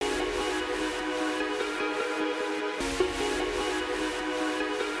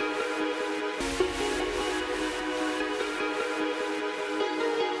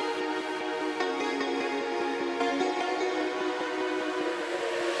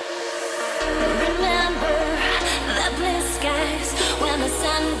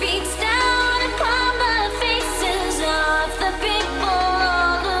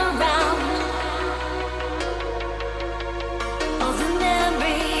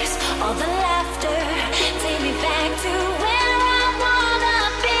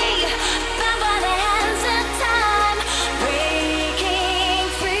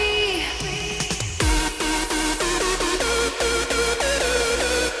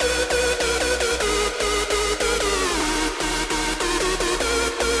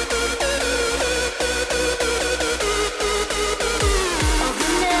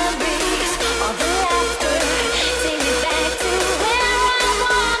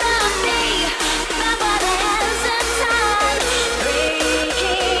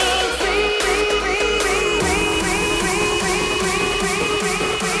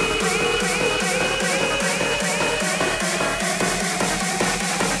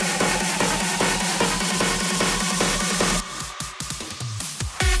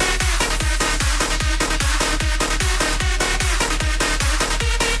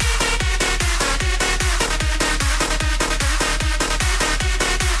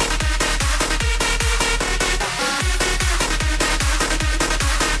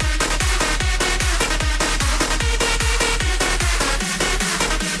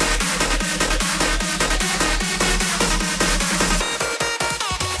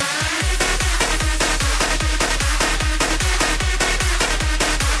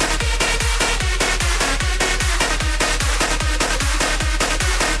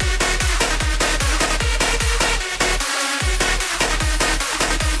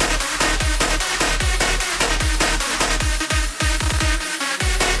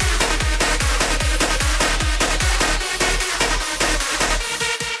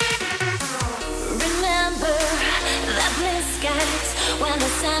when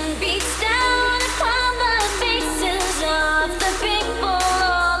the sun beats down upon the faces of the people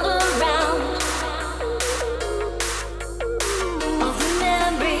all around. All the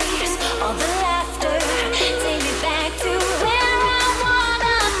memories, all the laughter, take me back to where I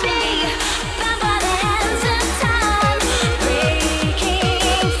wanna be. Bound by the hands of time,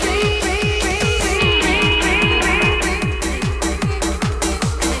 breaking free.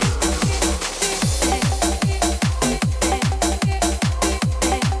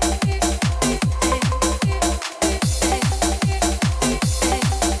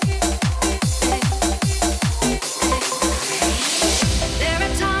 There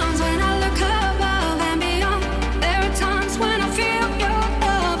are times when I look above and beyond. There are times when I feel your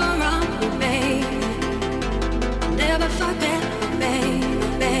love around me, babe. Never forget, babe.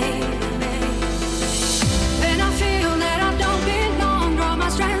 When I feel that I don't belong, draw my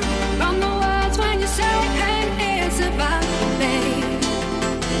strength from the words when you say, hey, it's about you, babe.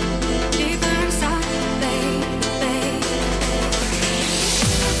 Deeper inside, babe.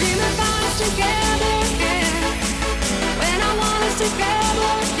 Dream about us together again. When I want us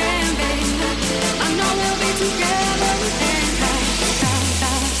together again, baby, I know we'll be together again.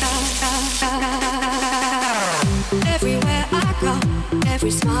 Everywhere I go,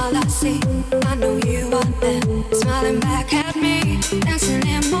 every smile I see, I know you are there, smiling back at me, dancing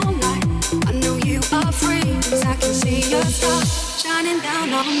in moonlight. I know you are free, 'cause I can see your star shining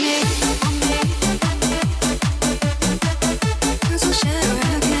down on me. 'Cause I'll share it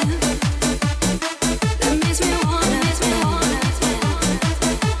again. That makes me wanna.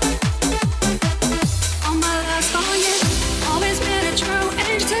 All my love for you, always been a true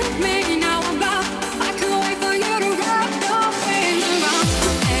age to me. Now I'm about, I can't wait for you to wrap your wings around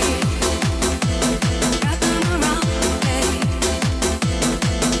me. Wrap them around me.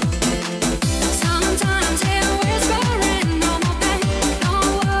 Sometimes hear whispering, no more pain, no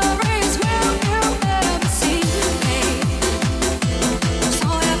worries. Will you ever see me? I'm so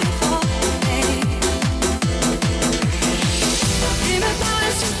happy for me. Dream about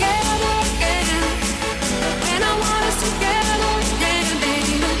us together again. And I want us together again,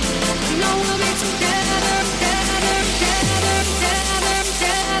 baby. I know we'll be together again.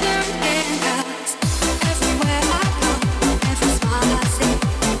 'Cause everywhere I go, every smile I see,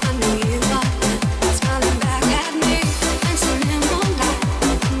 I know you are there, smiling back at me, dancing in moonlight.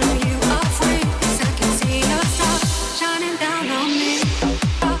 I know you are free, 'cause I can see your star shining down on me.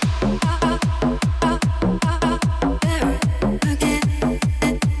 There again.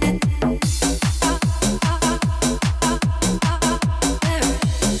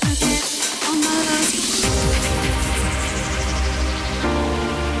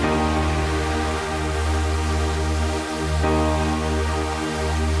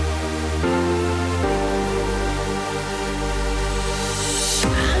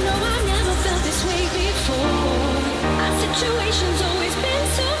 I know I never felt this way before. Our situation's always been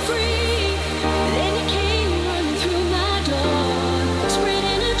so free. Then you came running through my door,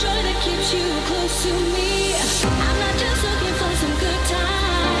 spreading a joy that keeps you close to me. I'm not just looking for some good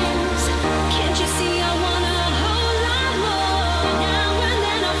times. Can't you see I want a whole lot more? Now and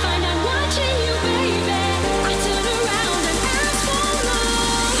then I find I'm watching you, baby. I turn around and ask for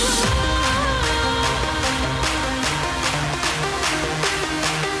more.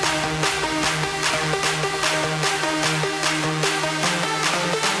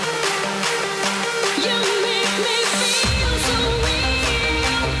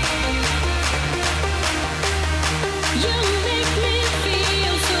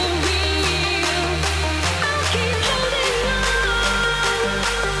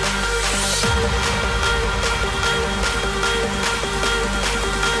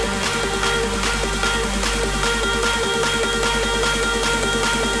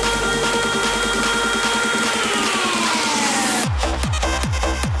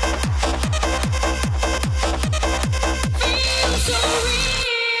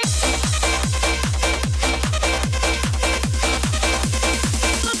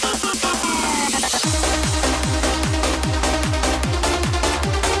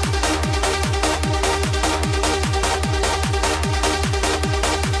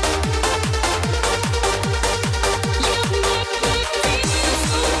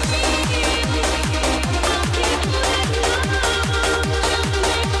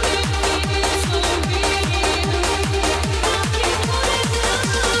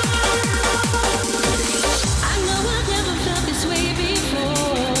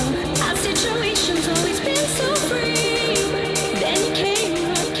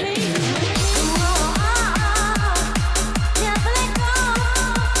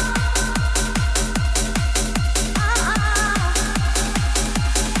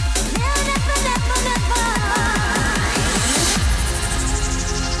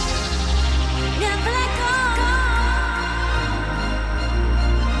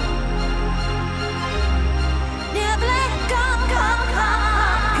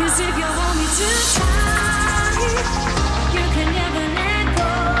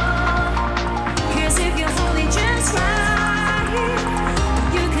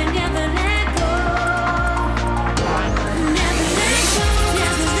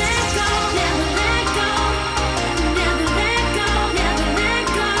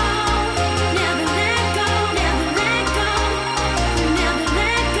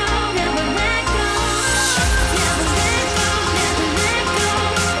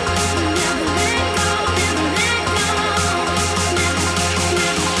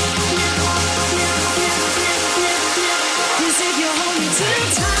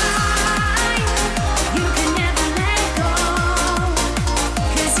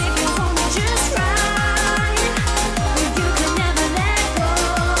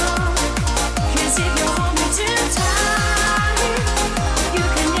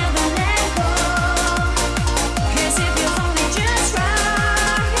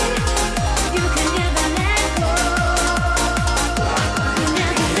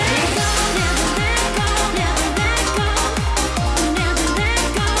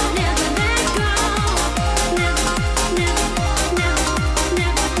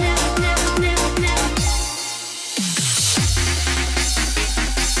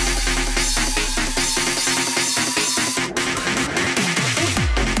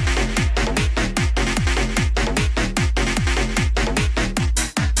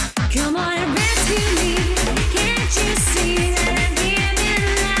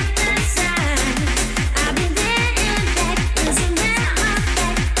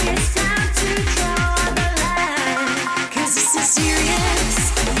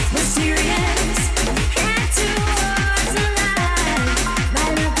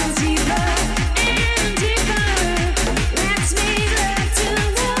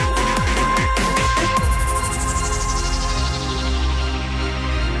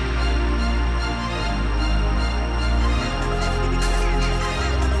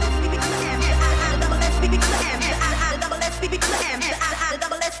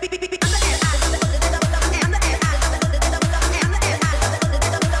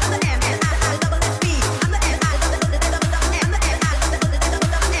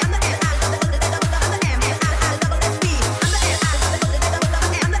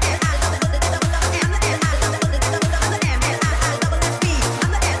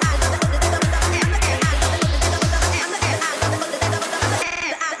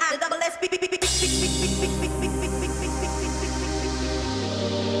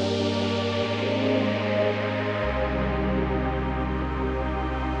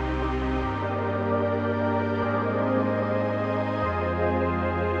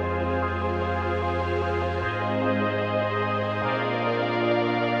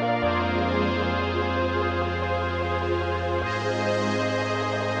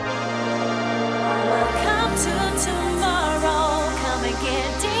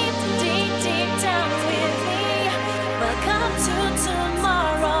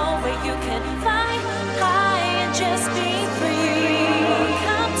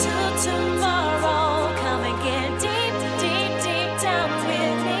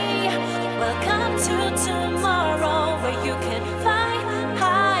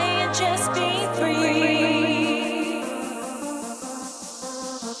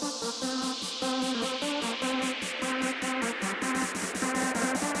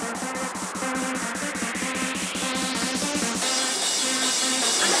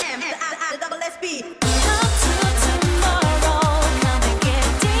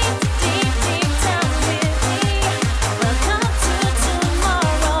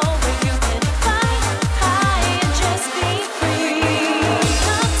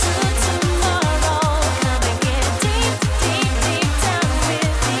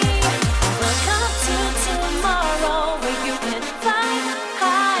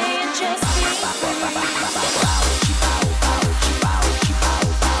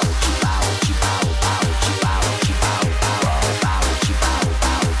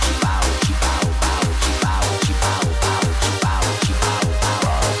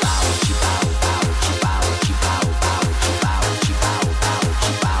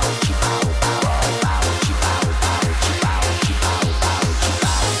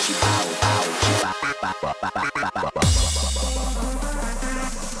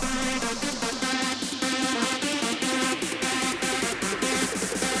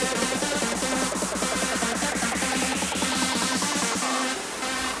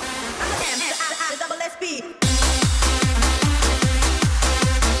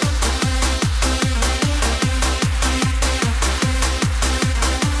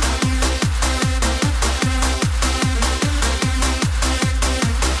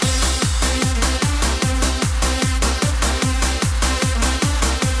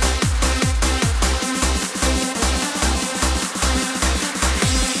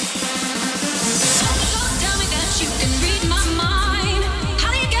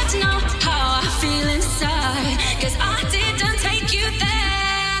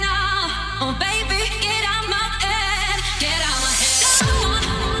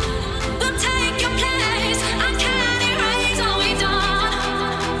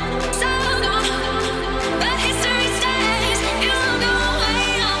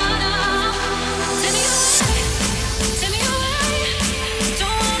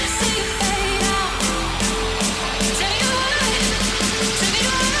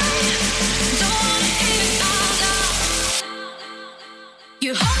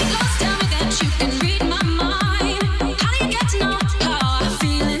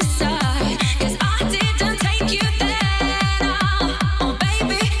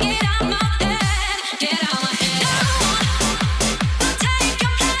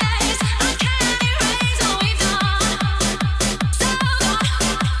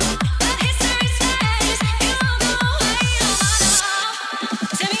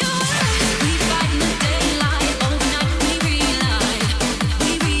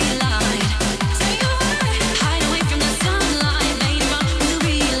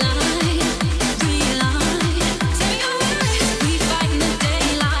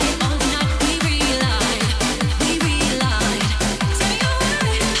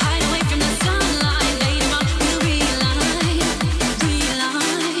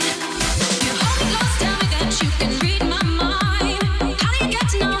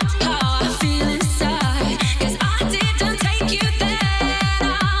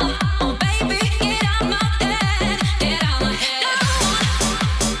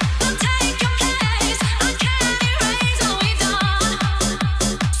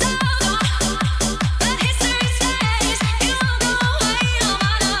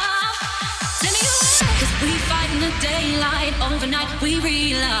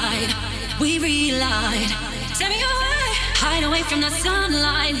 light. Send me away, hide away from the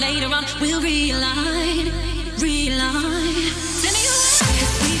sunlight. Later on, we'll realign, realign. Send me away,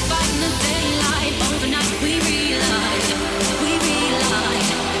 'cause we fight in the daylight. Overnight, we realign, we realign.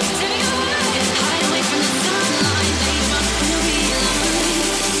 Send me away, hide away from the sunlight. Later on, we'll realign,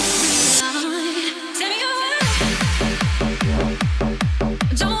 realign. Send me away.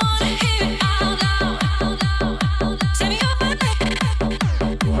 Don't wanna hear it out loud. Send me away.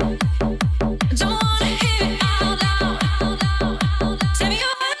 Don't wanna hear it out loud. Send me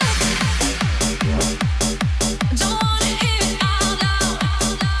away. Don't wanna hear it out loud.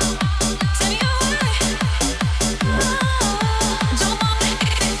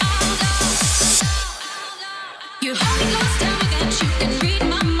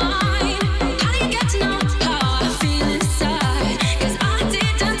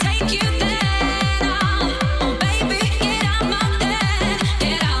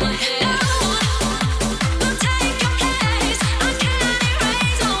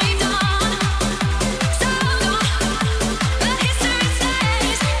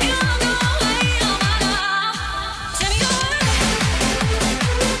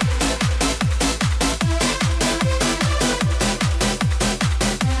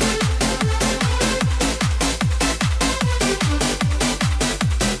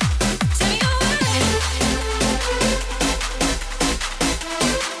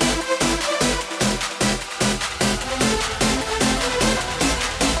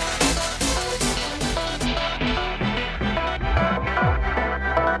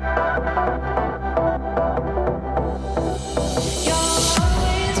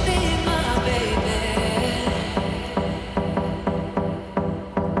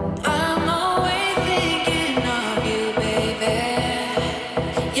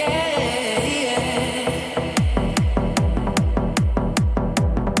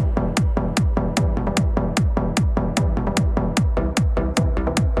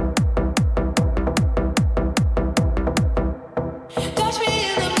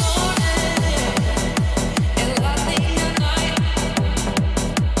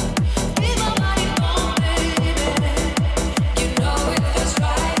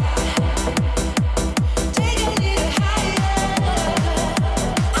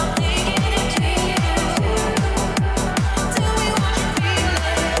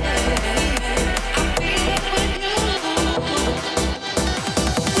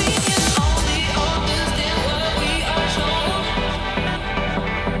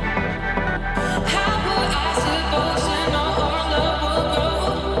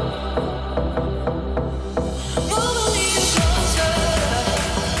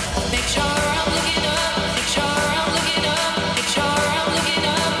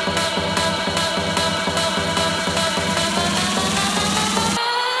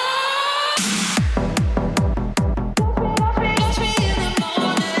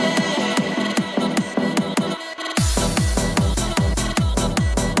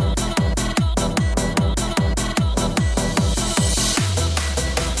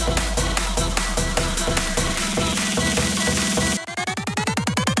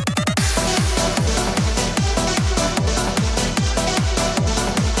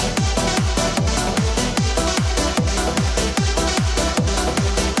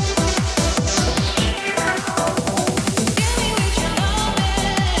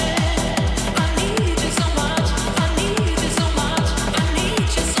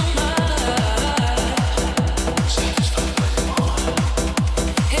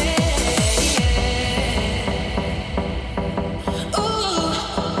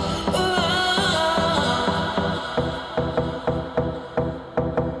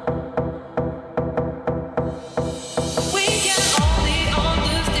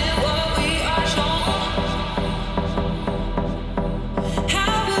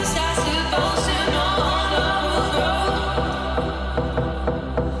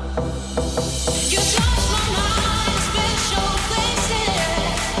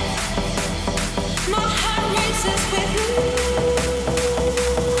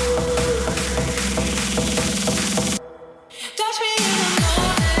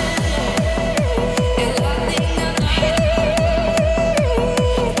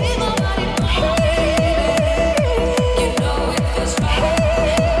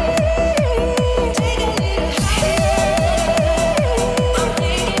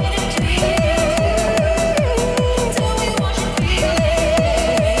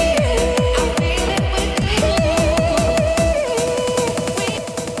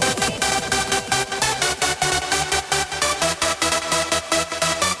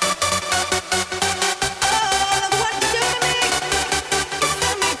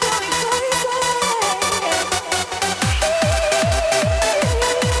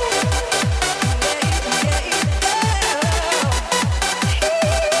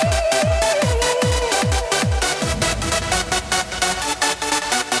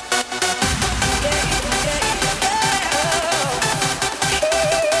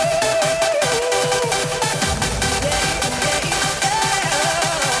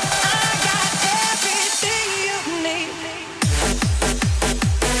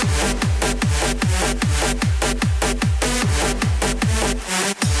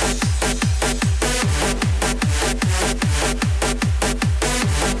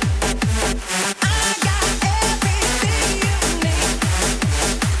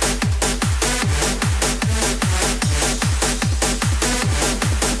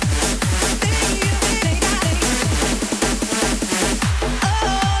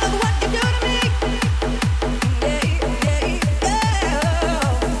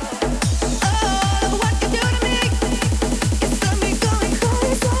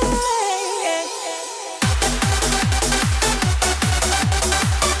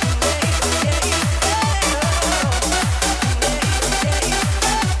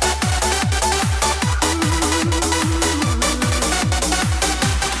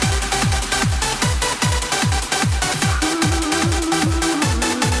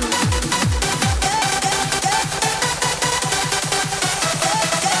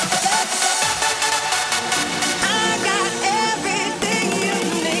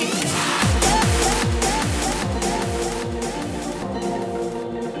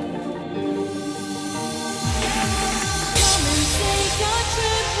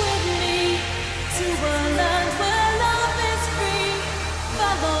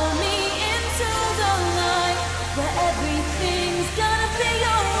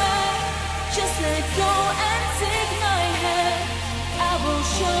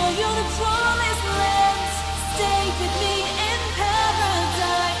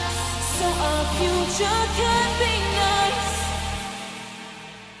 future could be nice.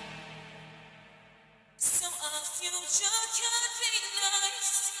 So our future could be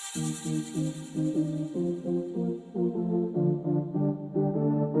nice.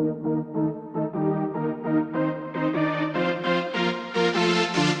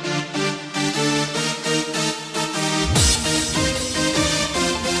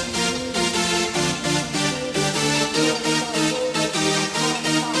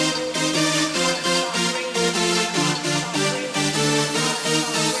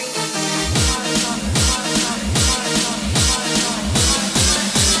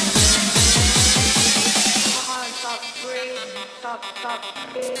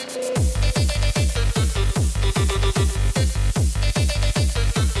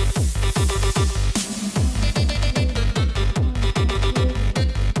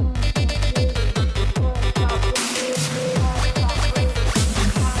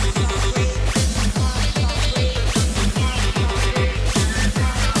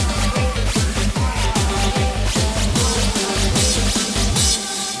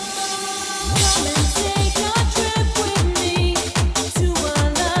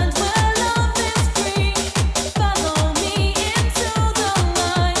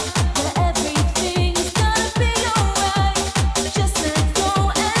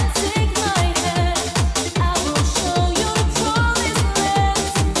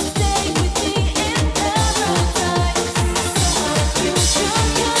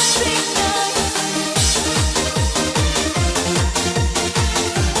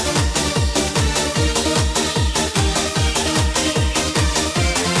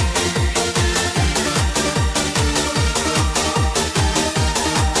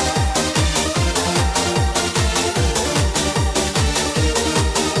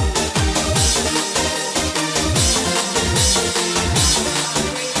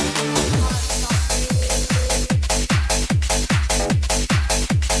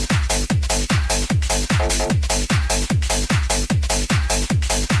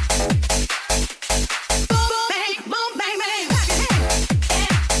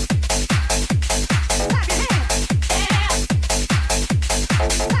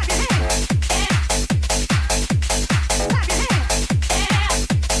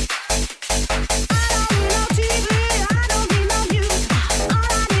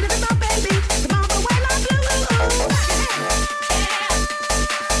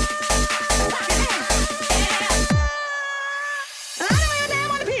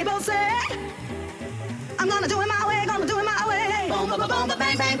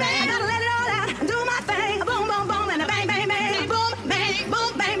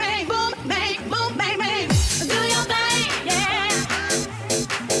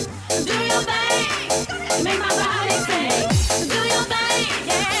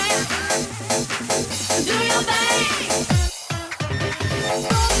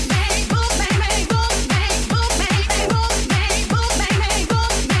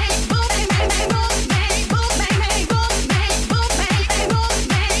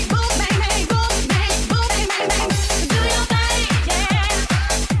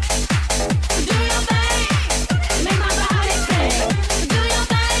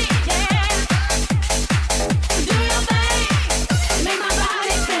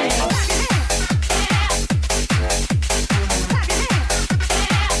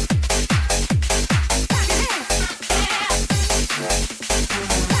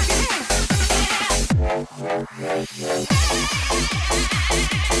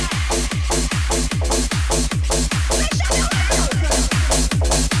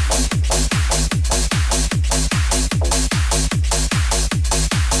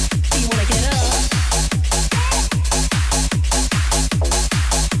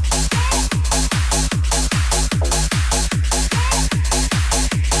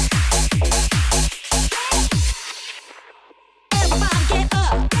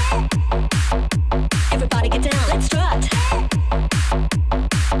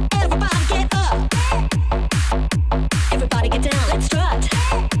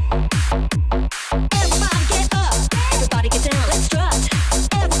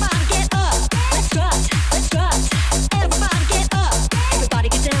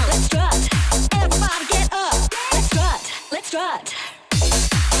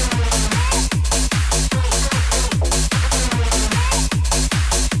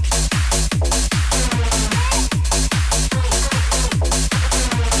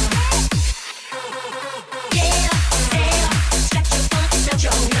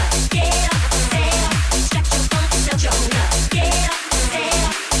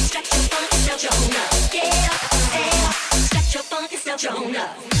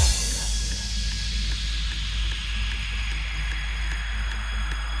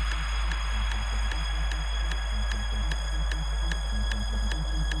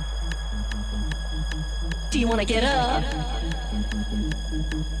 Do you wanna get up?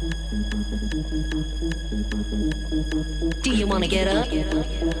 Do you wanna get up? Hey,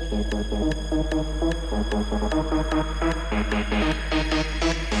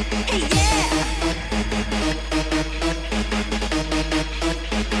 yeah!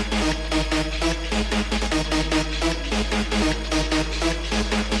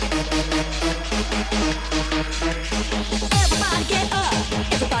 Everybody get up,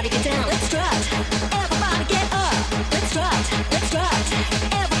 everybody get down, let's strut. Everybody get up, let's strut, let's strut.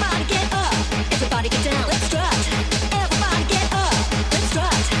 Everybody get up, everybody get down, let's strut. Everybody get up, let's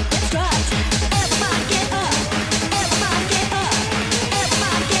strut, let's strut. Everybody get up, everybody get up,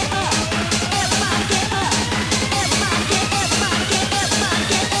 everybody get up, everybody get up, everybody get, everybody get, everybody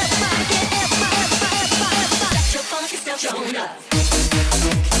get, everybody get, everybody. Let your funky stuff show up.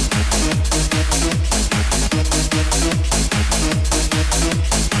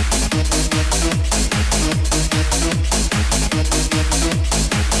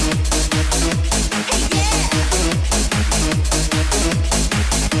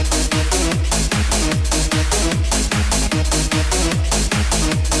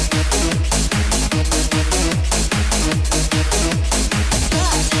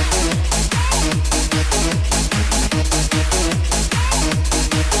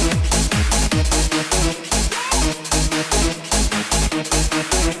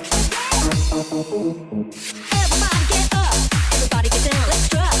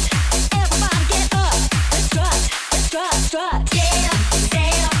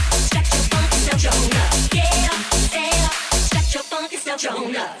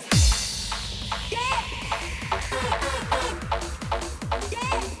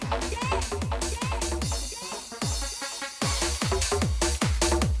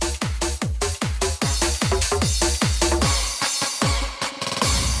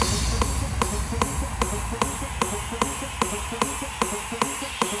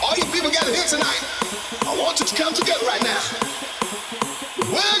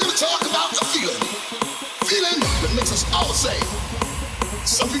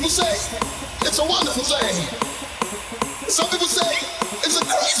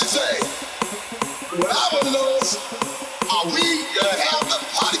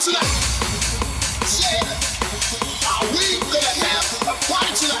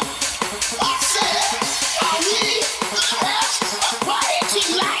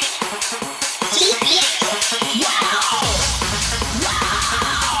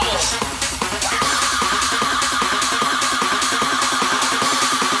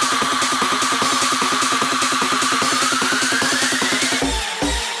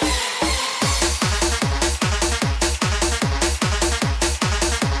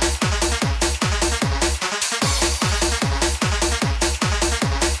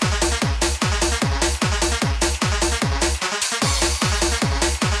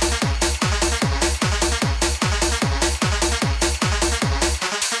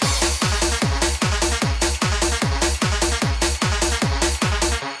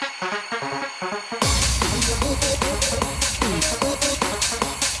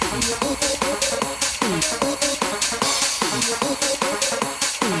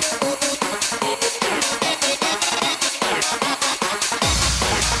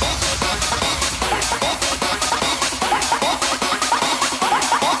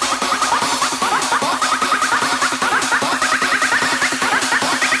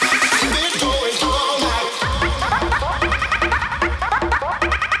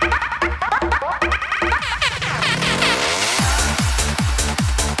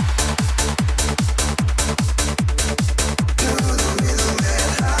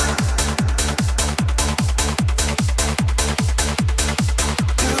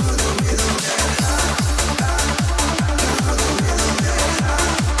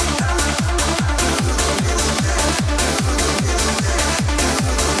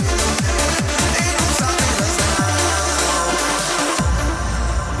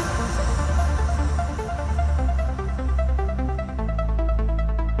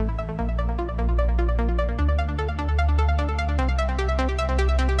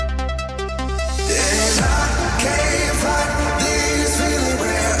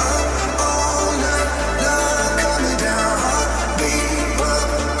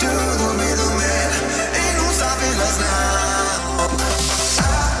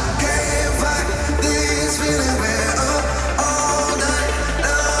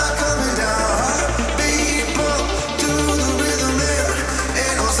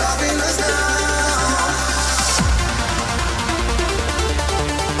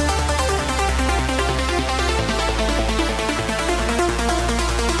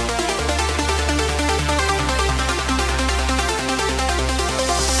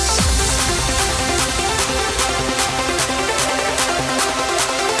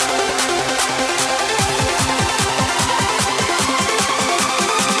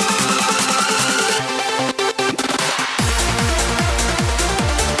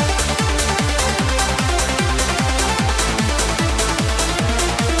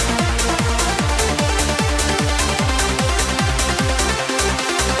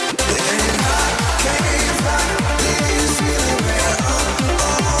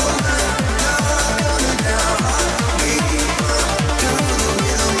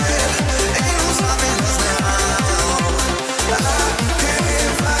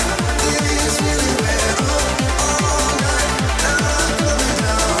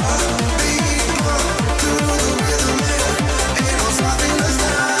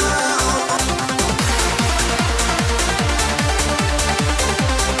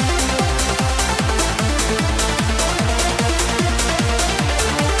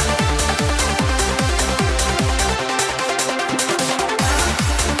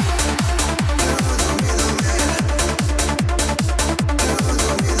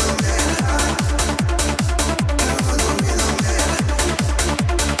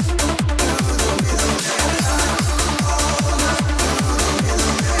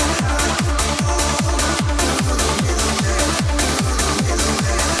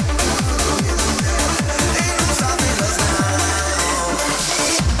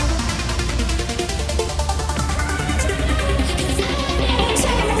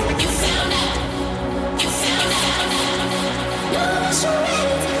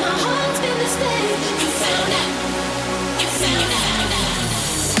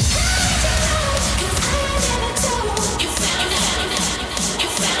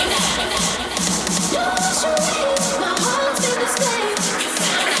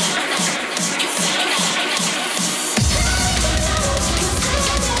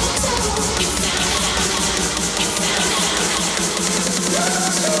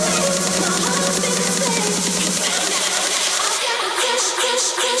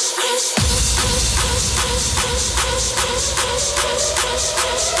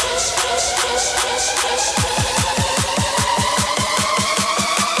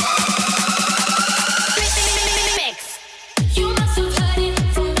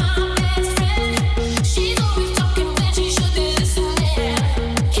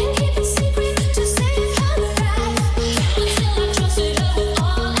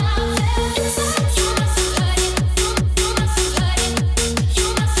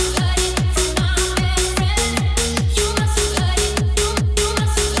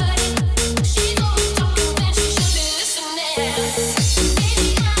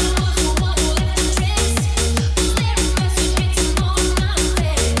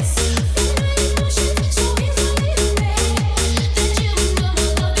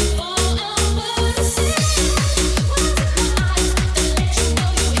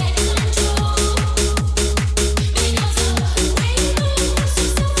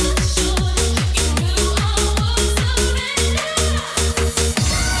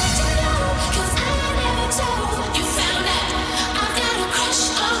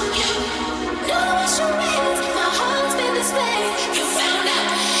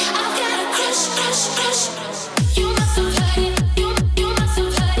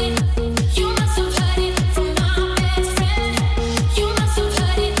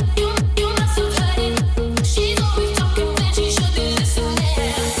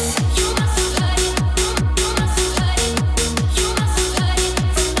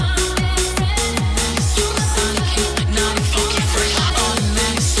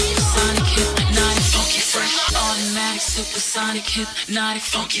 supersonic, hypnotic,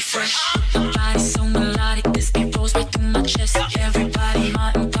 funky, fresh. My body so melodic, this beat rolls right through my chest. Everybody,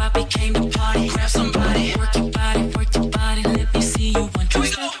 mom and poppy came to party. Grab somebody, work your body, let me see you one two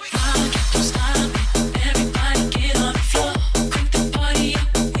step. Rock it, don't stop it. Everybody get on the floor, crank the party up.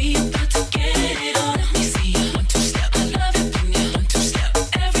 We about to get it on. Let me see you one two step. I love it when you one two step.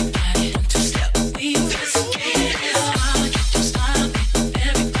 Everybody one two step. We about to get it on. Rock it, don't stop it.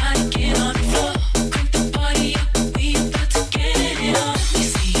 Everybody get on the floor, crank the party up. We about to get it on. Let me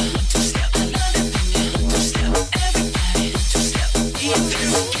see you one two step. I love it when you one two step. Everybody one two step. We about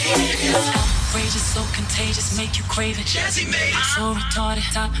to get it on. Outrageous, so contagious, make you crave it. Jazzy made it. So retarded,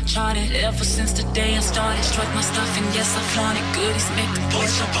 top charted. Ever since the day I started, struck my stuff and yes I flaunt it. Goodies make the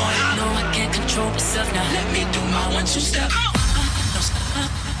boys jump on it. No, I can't control myself now. Let me do my one two step. Don't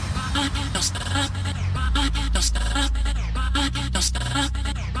stop, don't stop, don't stop, don't stop,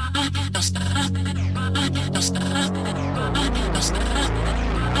 don't stop, don't stop, don't stop, don't stop.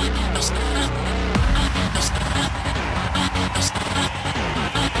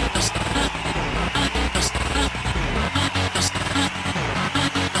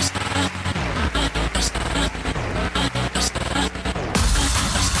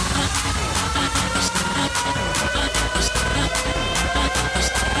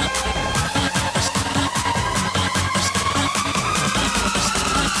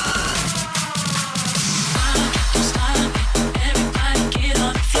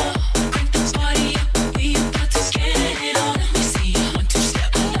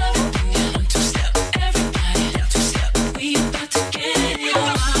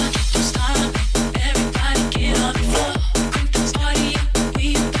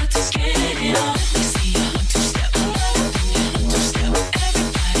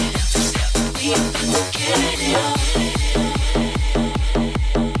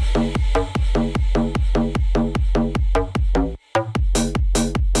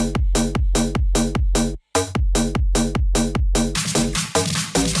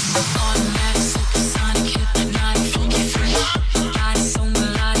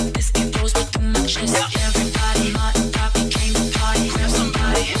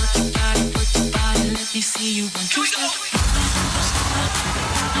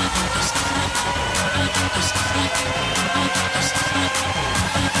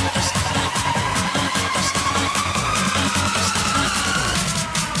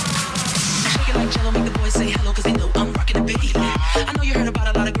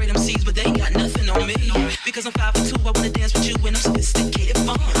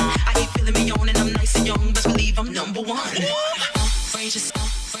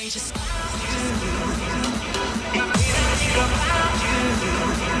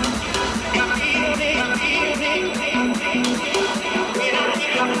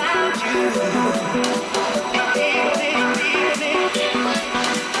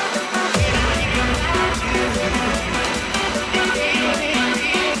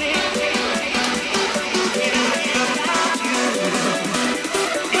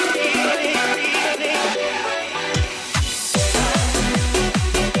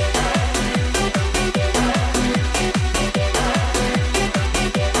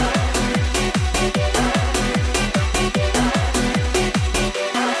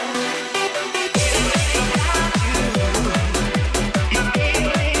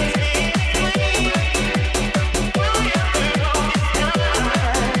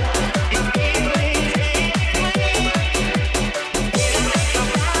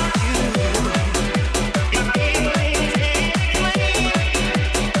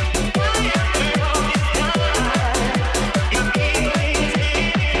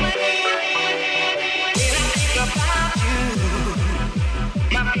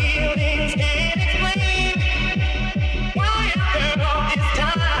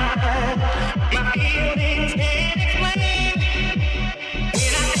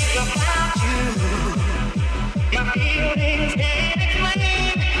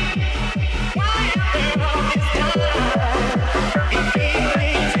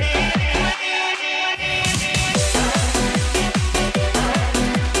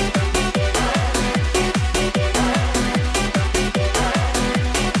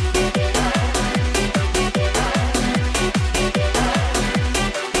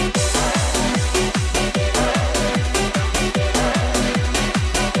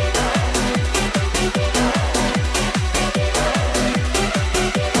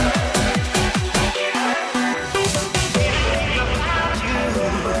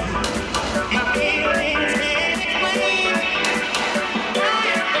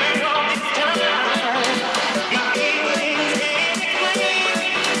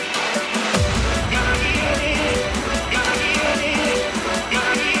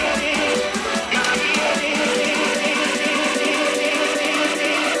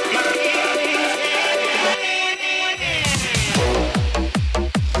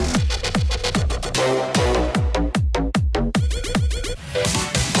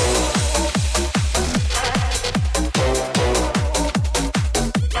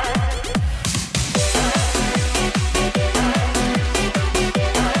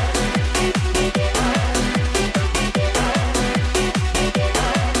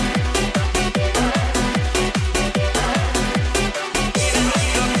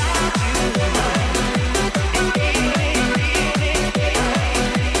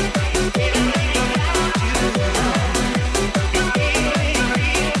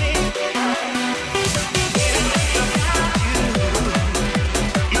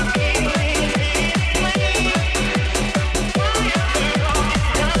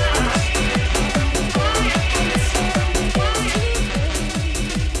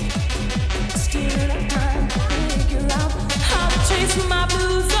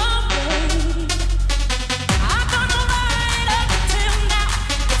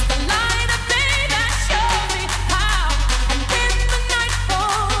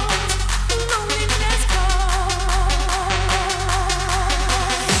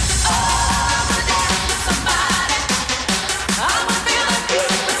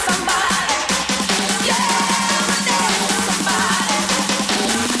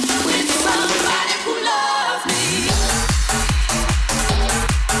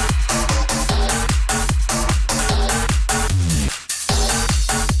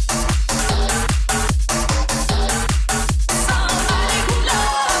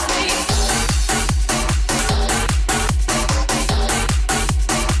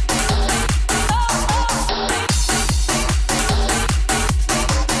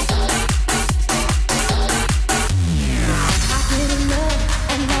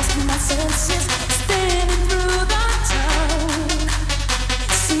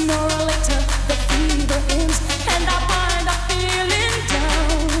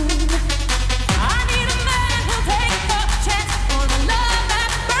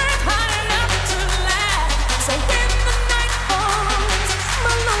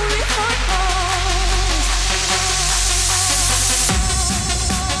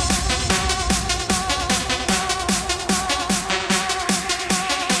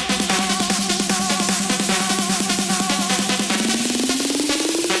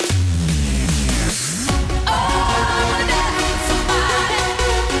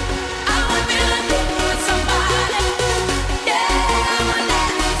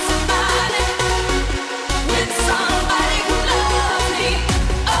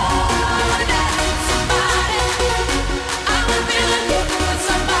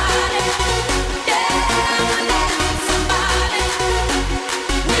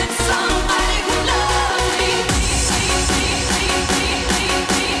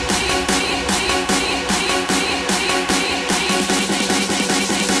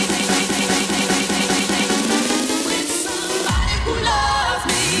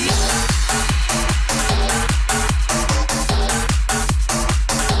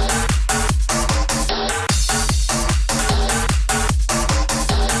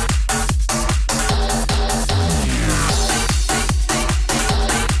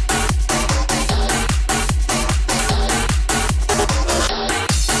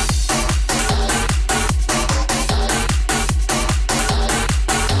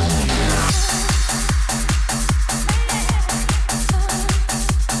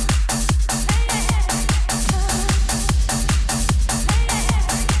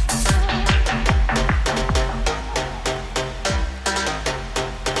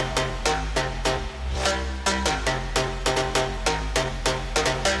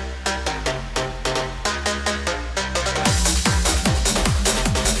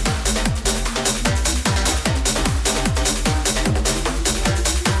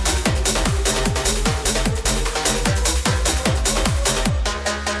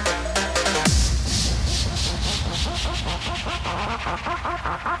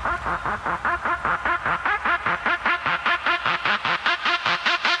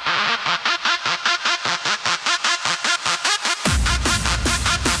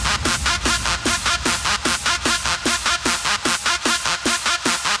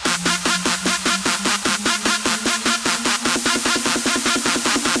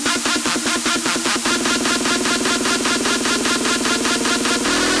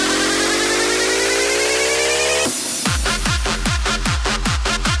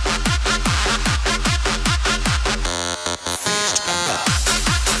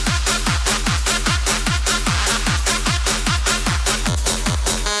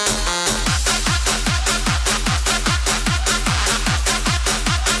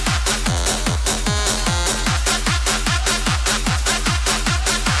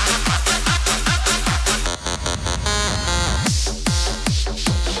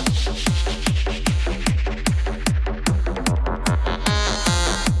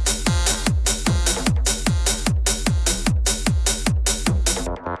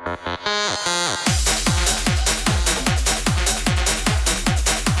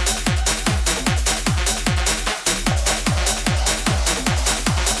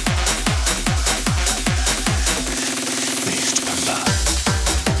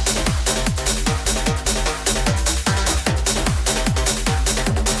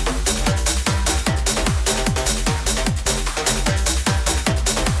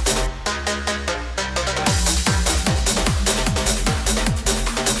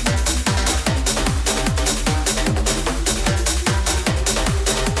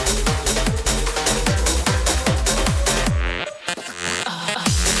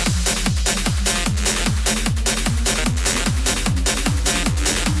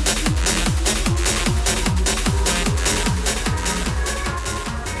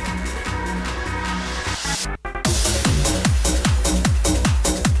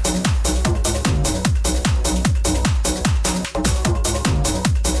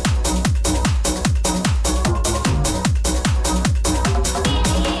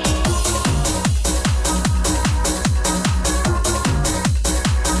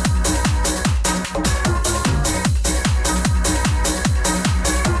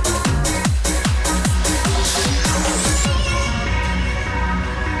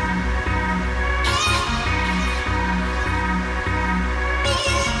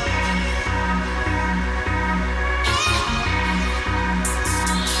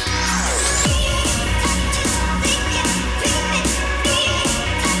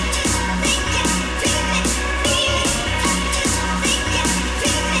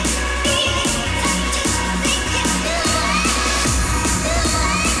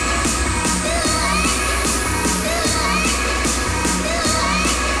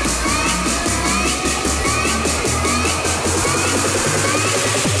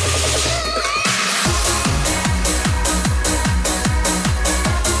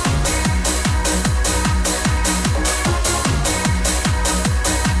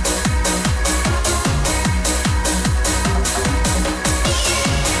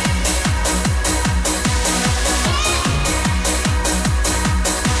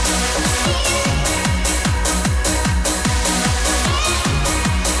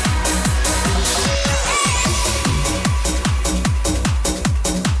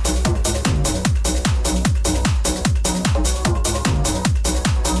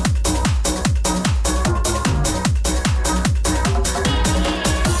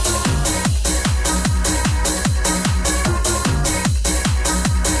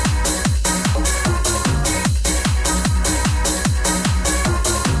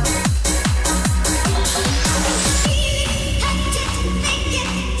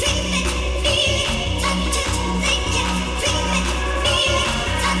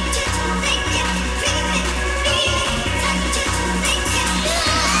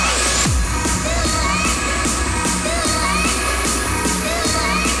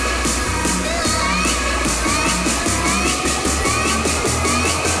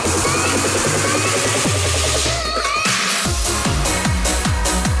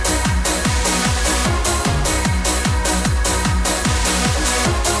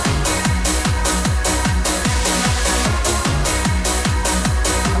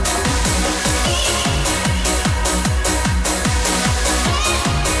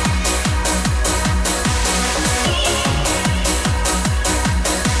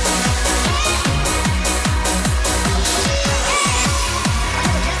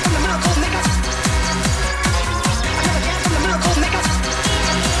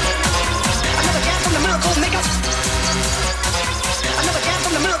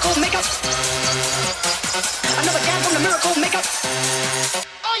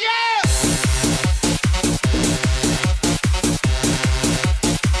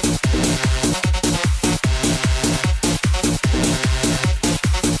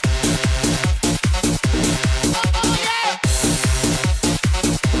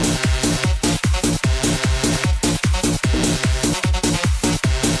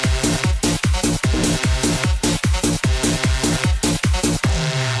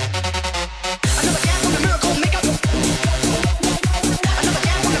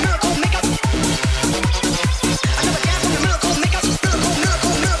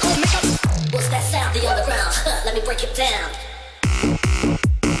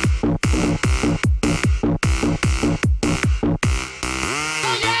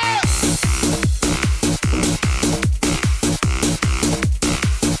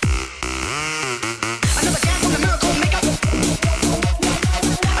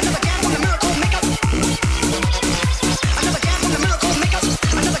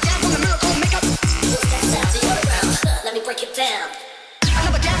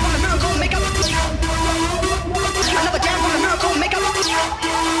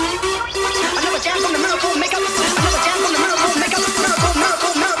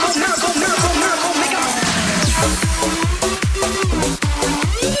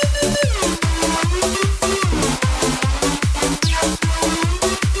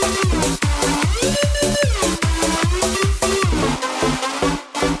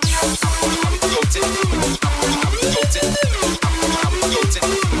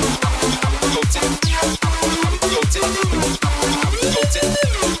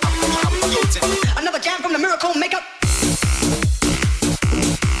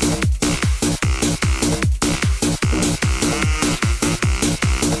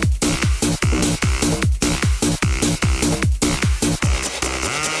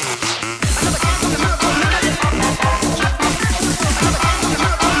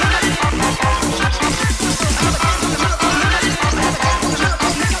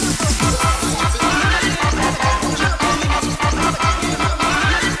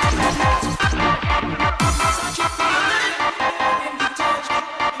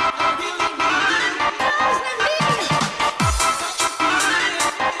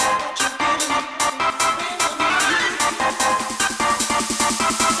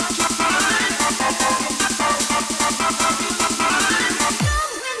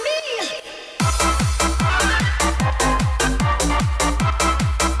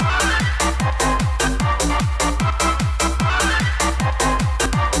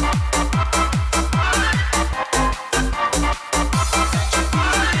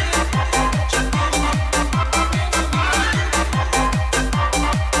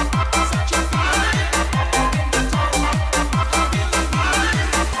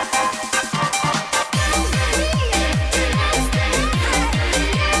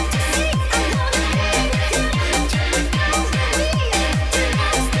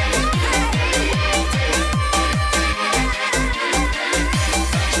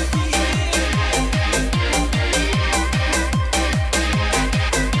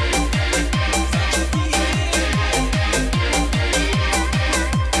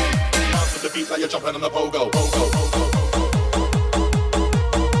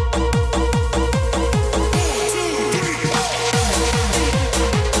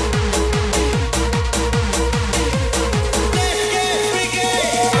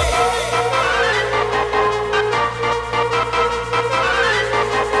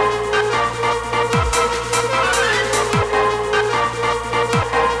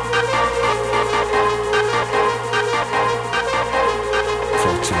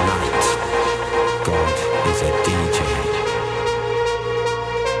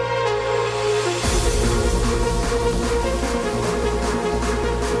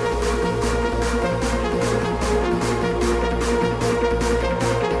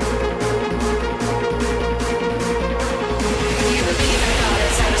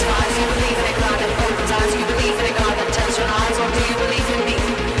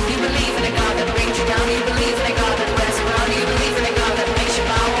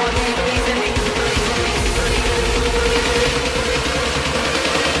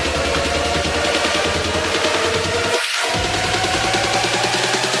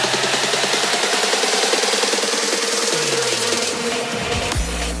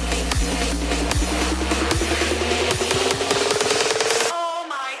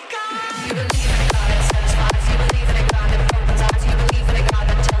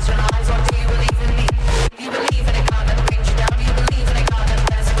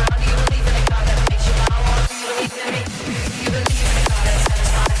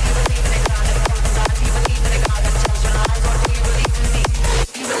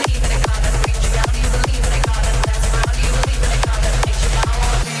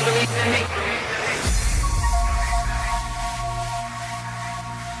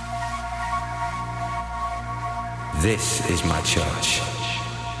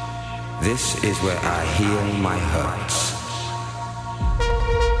 This is where I heal my hurts.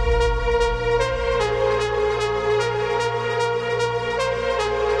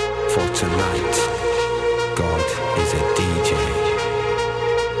 For tonight, God is a DJ.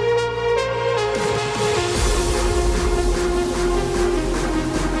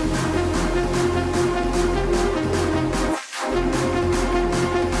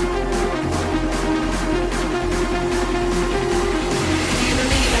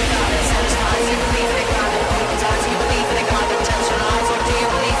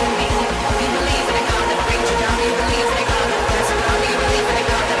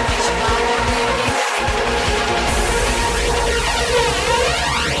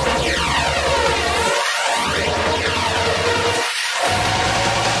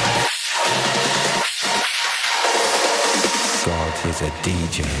 Is a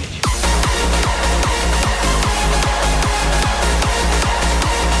DJ.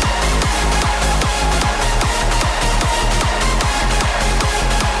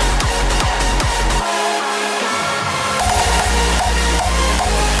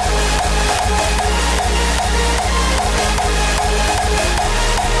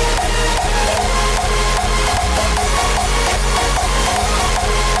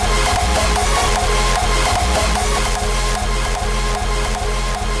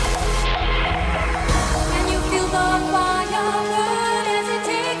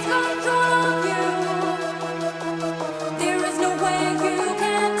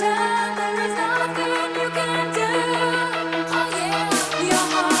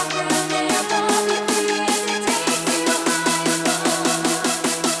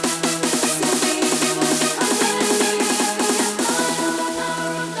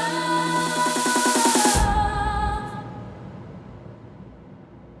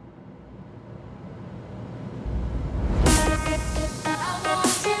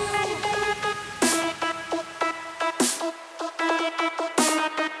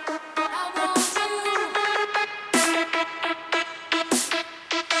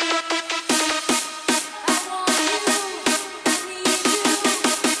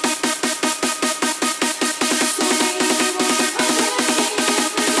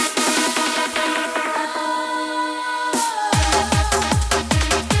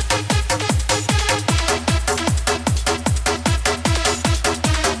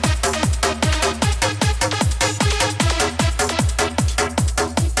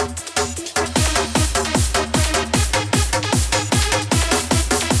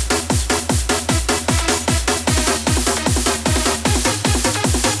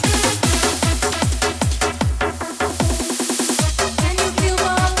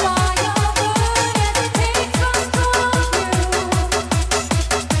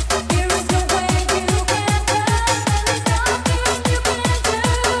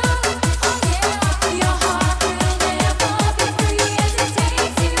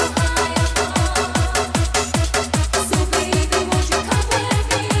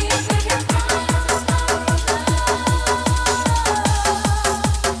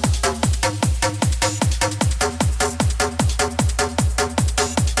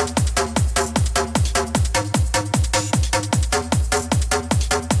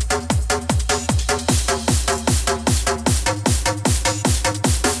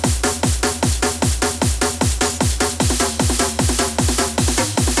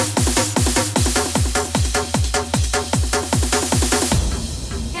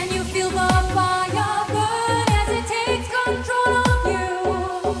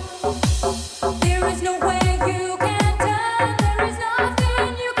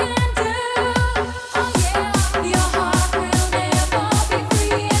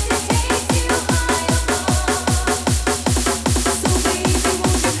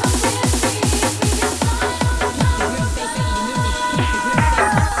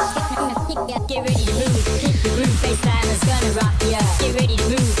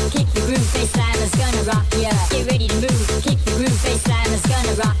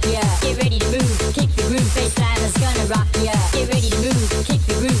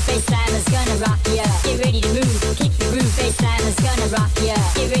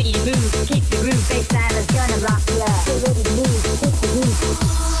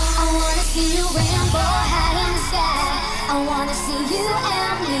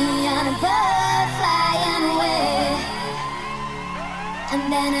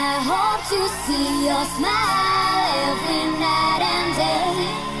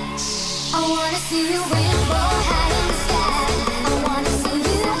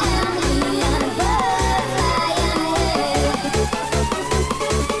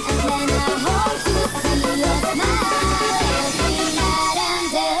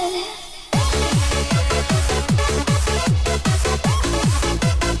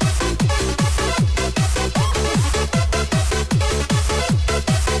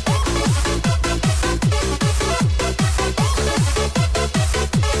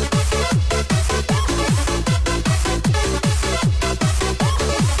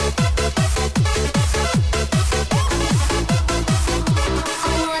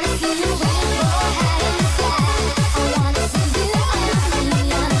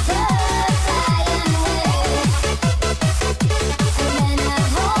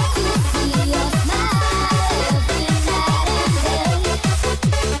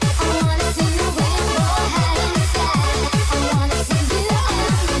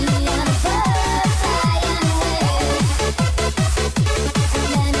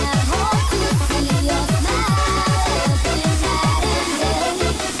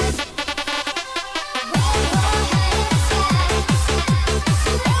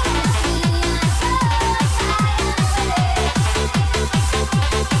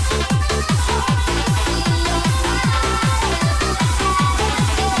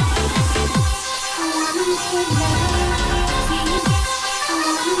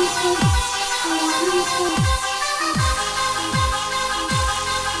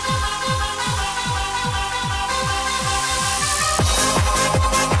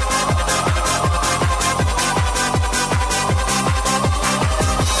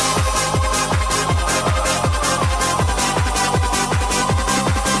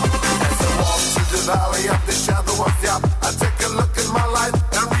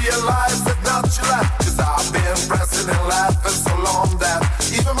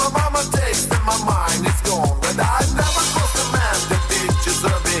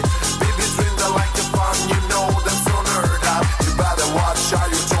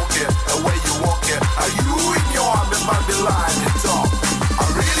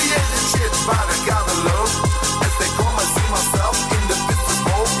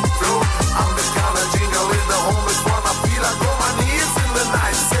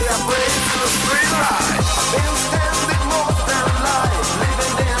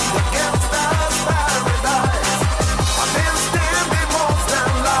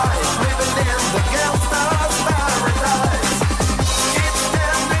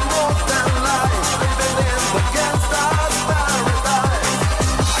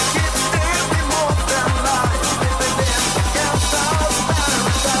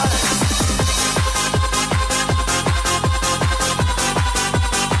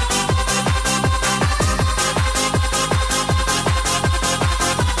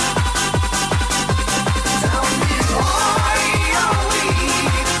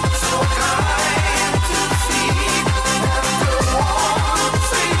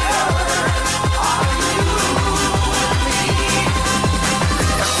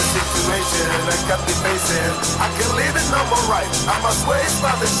 got me facing. I can leave it no more right. I'm a swayed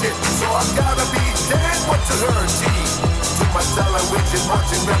by the shit, so I gotta be damn what you heard, G. To my talent, which is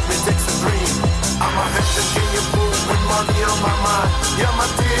watching, let me take a dream. I'm a hectic king of food with money on my mind. Yeah, my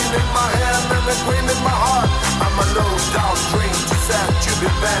teen in my hand and the queen in my heart. I'm a low down dream to sad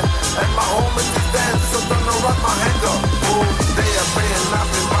Cuban band, and my home is to dance, so don't know what my hand up. Oh, they are paying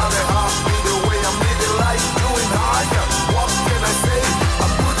nothing by their heart. Either way, I'm living life doing higher. What can I say? I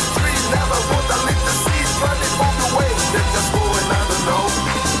put a tree, never would I lift the seeds, but it moved away. They're just going, I don't know.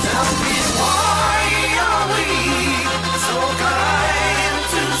 Tell me why are we so blind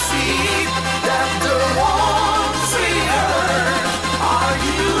to see that the ones we hurt are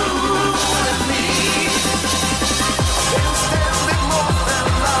you?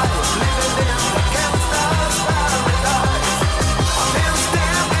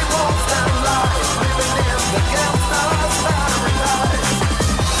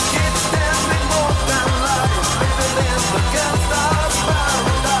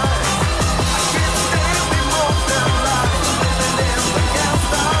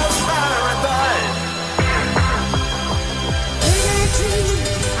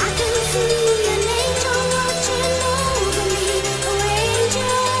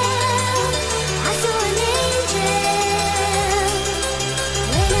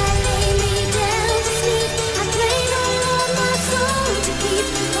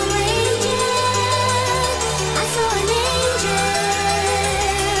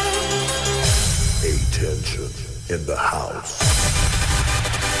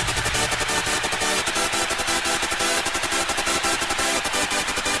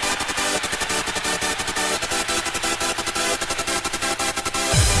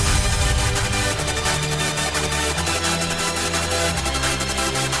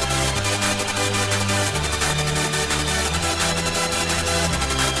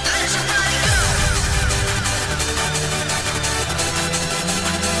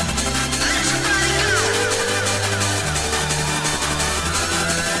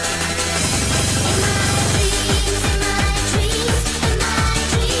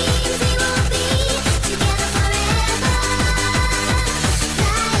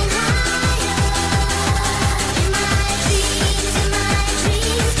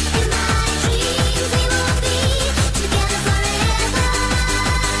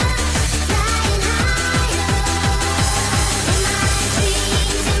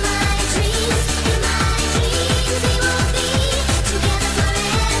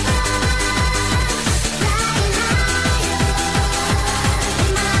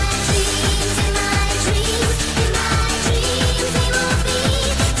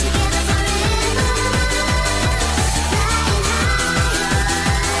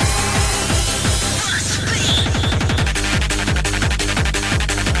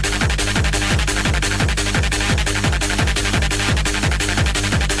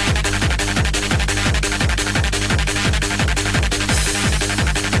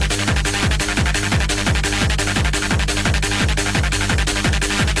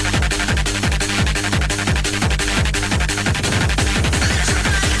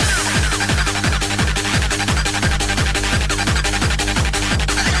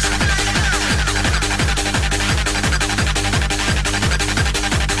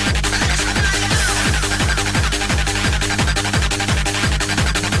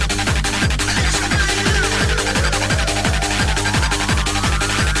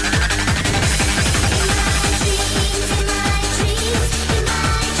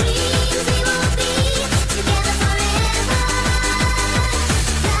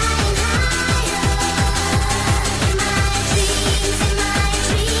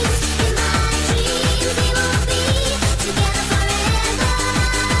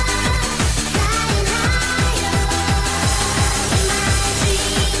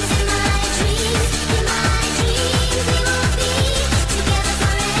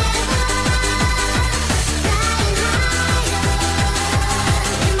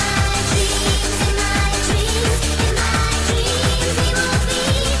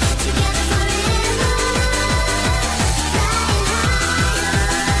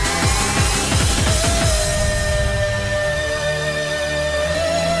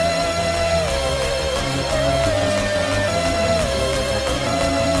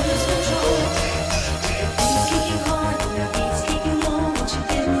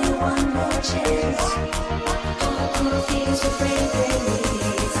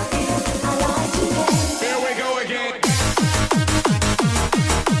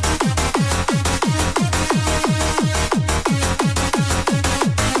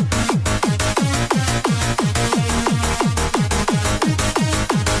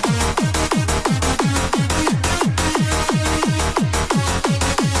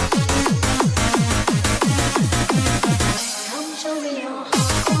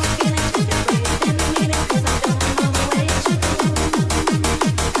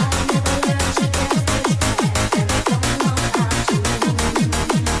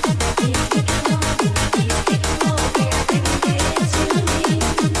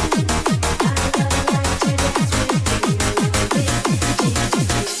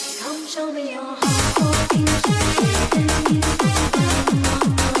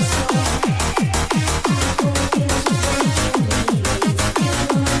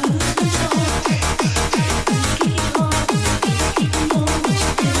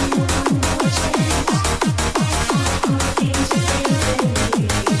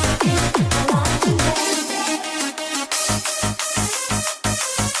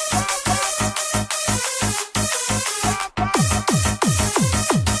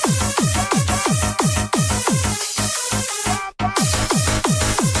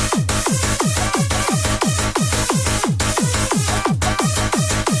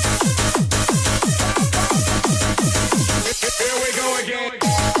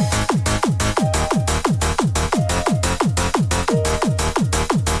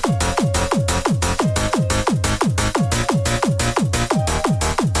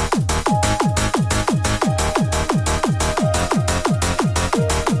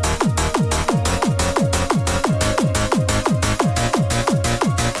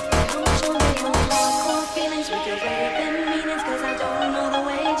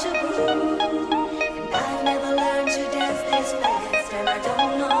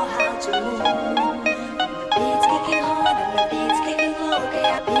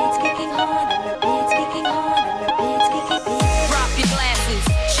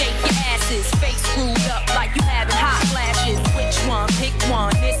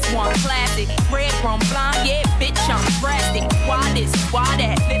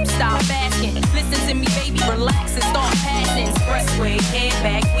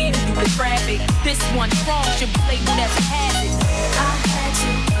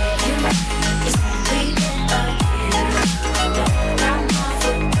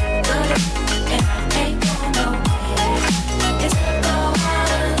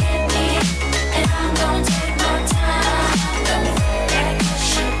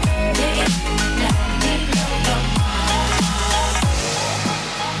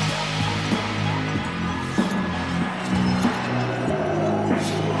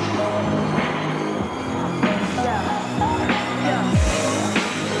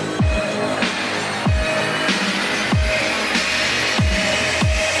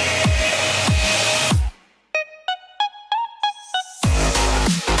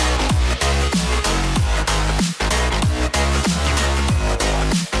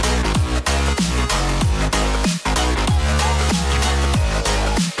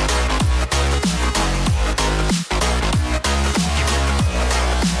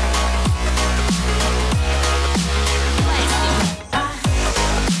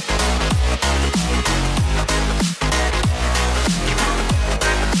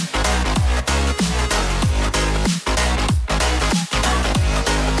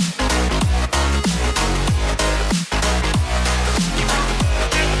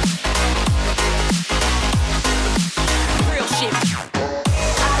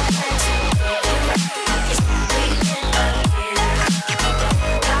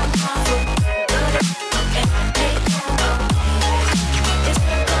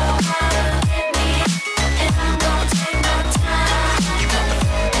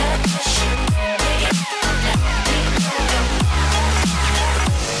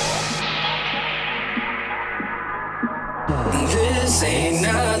 This ain't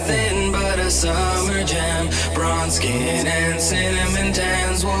nothing but a summer jam. Bronze skin and cinnamon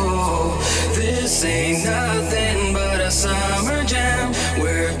tans, whoa. This ain't nothing but a summer jam.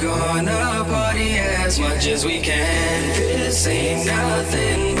 We're gonna party as much as we can. This ain't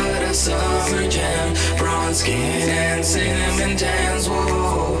nothing but a summer jam. Bronze skin and cinnamon tans,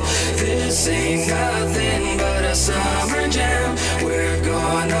 whoa. This ain't nothing but a summer jam. We're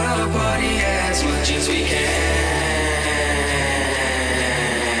gonna party as much as we can.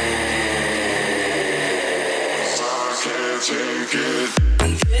 Take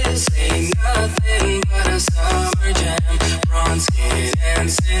it. This ain't nothing but a summer jam. Bronze skin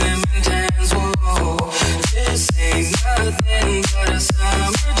and cinnamon tans, whoa. This ain't nothing but a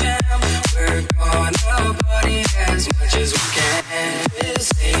summer jam. We're gonna party as much as we can.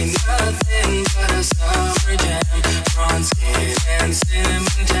 This ain't nothing but a summer jam. Bronze skin and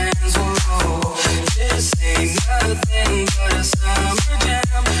cinnamon tans, whoa. This ain't nothing but a summer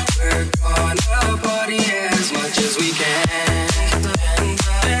jam. We're gonna party as much as we can.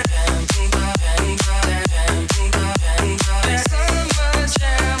 Summer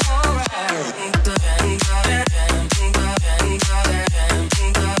jam, alright.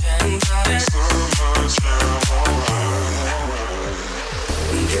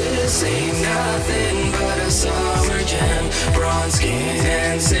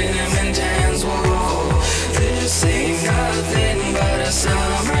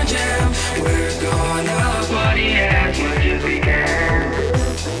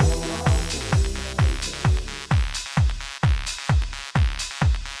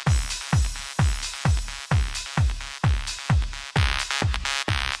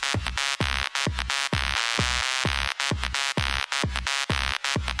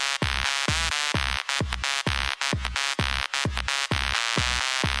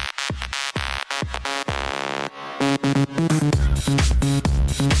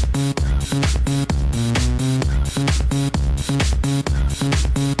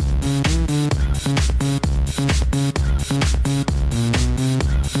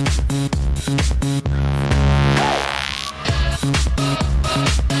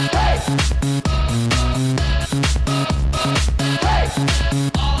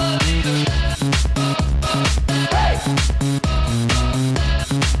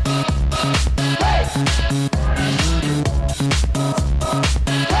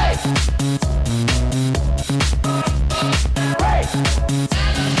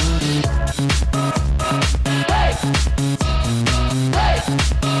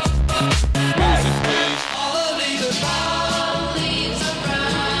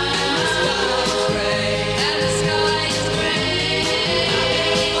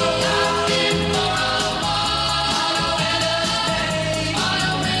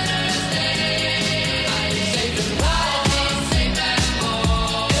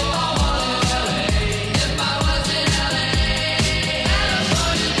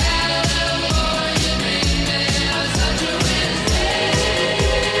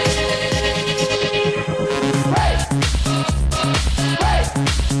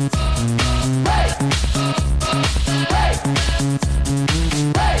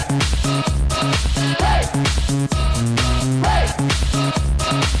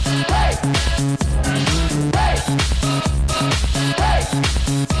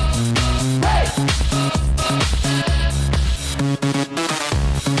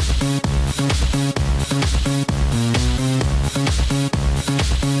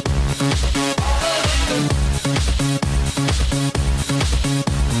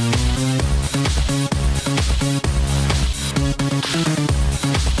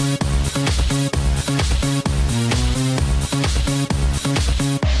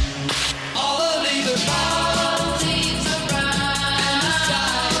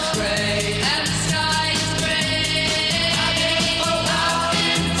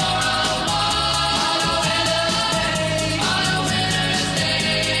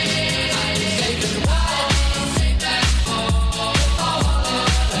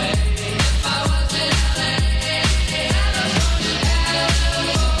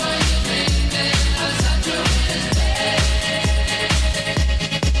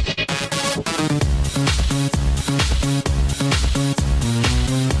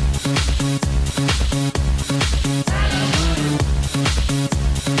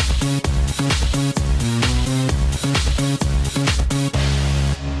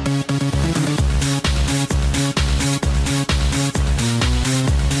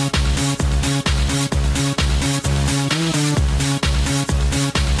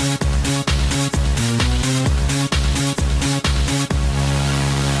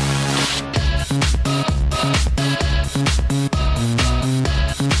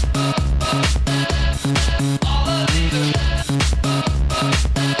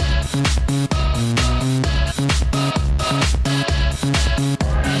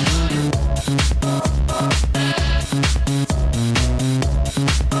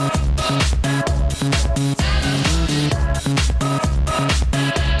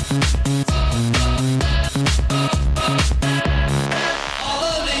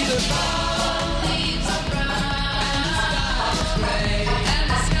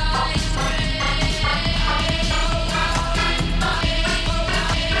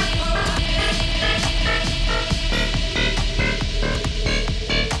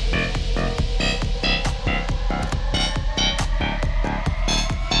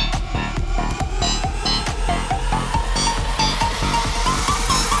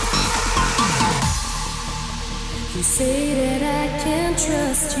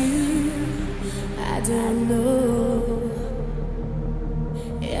 trust you, I don't know.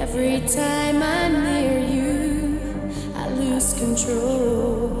 Every time I'm near you, I lose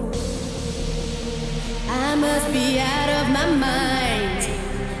control. I must be out of my mind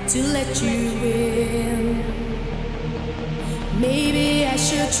to let you in. Maybe I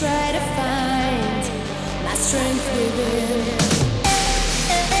should try to find my strength within.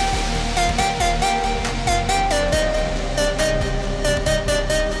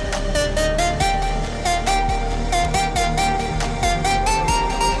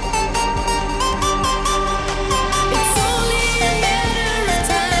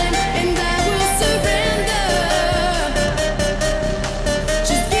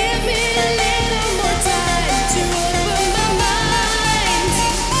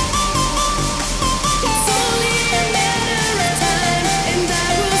 Time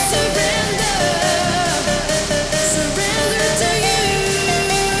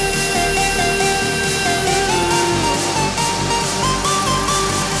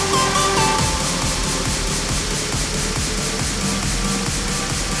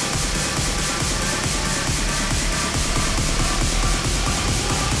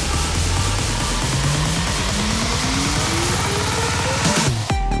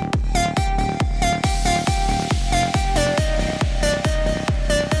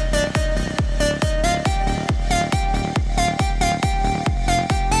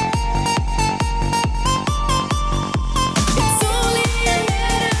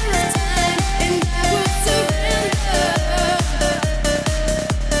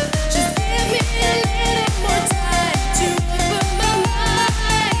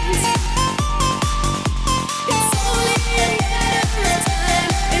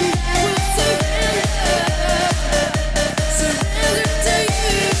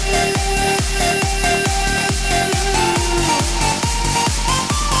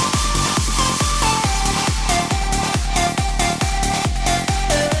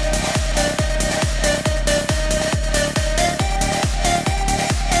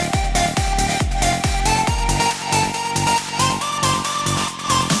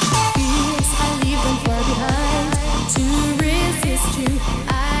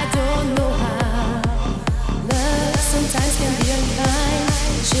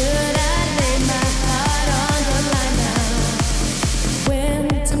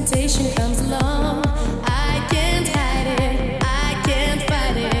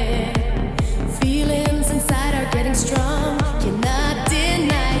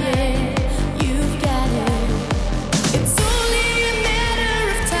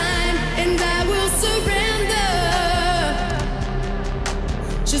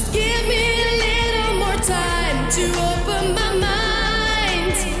Just give me a little more time to open my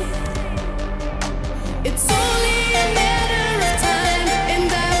mind. It's only